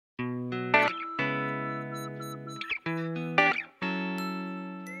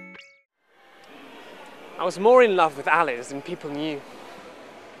I was more in love with Alice than people knew.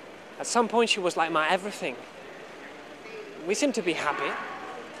 At some point, she was like my everything. We seemed to be happy.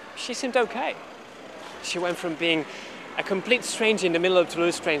 She seemed okay. She went from being a complete stranger in the middle of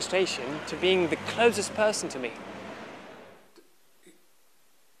Toulouse train station to being the closest person to me.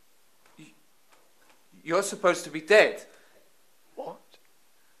 You're supposed to be dead. What?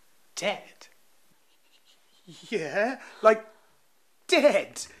 Dead? Yeah, like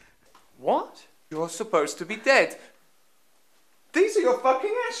dead. What? You're supposed to be dead. These are your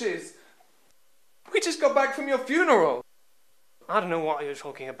fucking ashes. We just got back from your funeral. I don't know what you're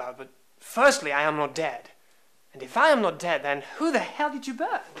talking about, but firstly, I am not dead. And if I am not dead, then who the hell did you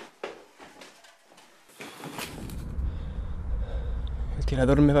burn? El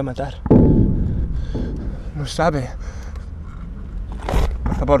tirador me va a matar. Lo sabe.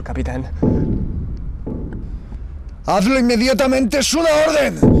 Por favor, capitán. ¡Hazlo inmediatamente! ¡Es una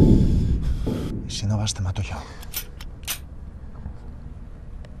orden! Y si no vas, te mato yo.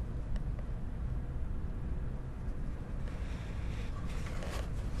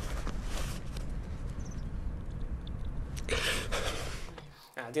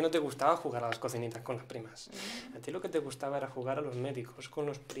 A ti no te gustaba jugar a las cocinitas con las primas. A ti lo que te gustaba era jugar a los médicos con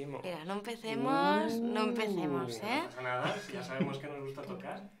los primos. Mira, no empecemos, No pasa nada, si ya sabemos que nos gusta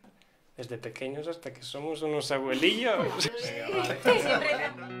tocar. Desde pequeños hasta que somos unos abuelillos. Siempre